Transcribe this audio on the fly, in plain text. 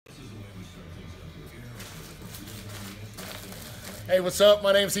Hey, what's up?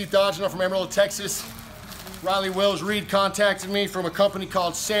 My name's Heath Dodgen. I'm from Amarillo, Texas. Riley Wells Reed contacted me from a company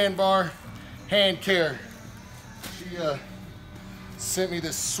called SandBar Hand Care. She sent me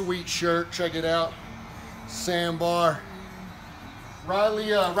this sweet shirt. Check it out. SandBar.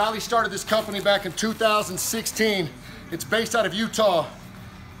 Riley started this company back in 2016. It's based out of Utah.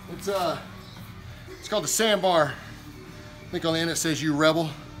 It's called the SandBar. I think on the end it says "You Rebel."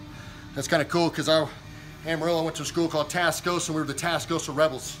 That's kind of cool because Amarillo went to a school called Tascosa, and we were the Tascosa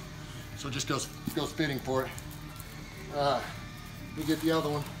Rebels. So it just goes fitting for it. Let me get the other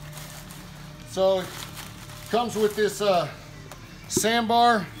one. So it comes with this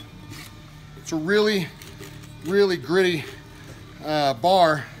SandBar. It's a really gritty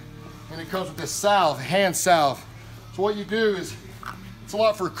bar, and it comes with this salve, hand salve. So what you do is, it's a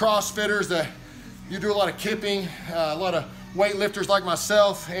lot for CrossFitters that you do a lot of kipping, a lot of weightlifters like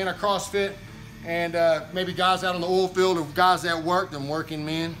myself and a CrossFit, and maybe guys out on the oil field or guys at work, them working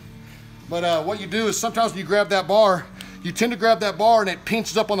men. But what you do is sometimes when you grab that bar, you tend to grab that bar and it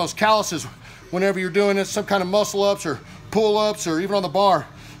pinches up on those calluses whenever you're doing it, some kind of muscle ups or pull ups or even on the bar.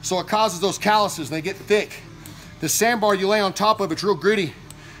 So it causes those calluses and they get thick. The SandBar you lay on top of, it's real gritty.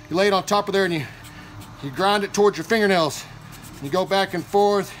 You lay it on top of there and you grind it towards your fingernails. You go back and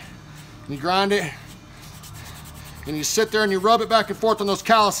forth, and you grind it, and you sit there and you rub it back and forth on those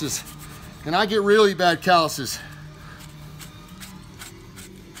calluses. And I get really bad calluses.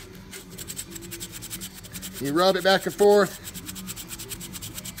 You rub it back and forth.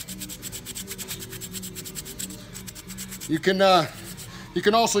 You can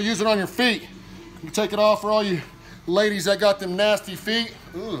also use it on your feet. You take it off for all you ladies that got them nasty feet.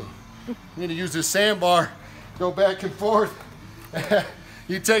 Ooh, you need to use this SandBar. Go back and forth.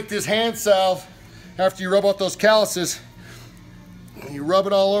 You take this hand salve after you rub out those calluses, and you rub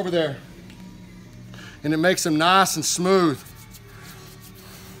it all over there, and it makes them nice and smooth.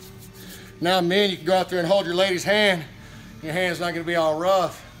 Now, men, you can go out there and hold your lady's hand. Your hand's not gonna be all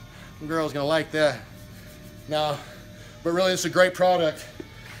rough. The girl's gonna like that. Now, but really, it's a great product.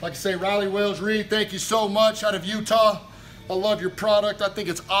 Like I say, Riley Wells Reed, thank you so much, out of Utah. I love your product. I think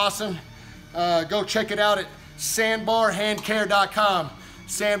it's awesome. Go check it out at SandBarHandCare.com.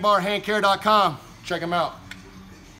 SandBarHandCare.com. Check them out.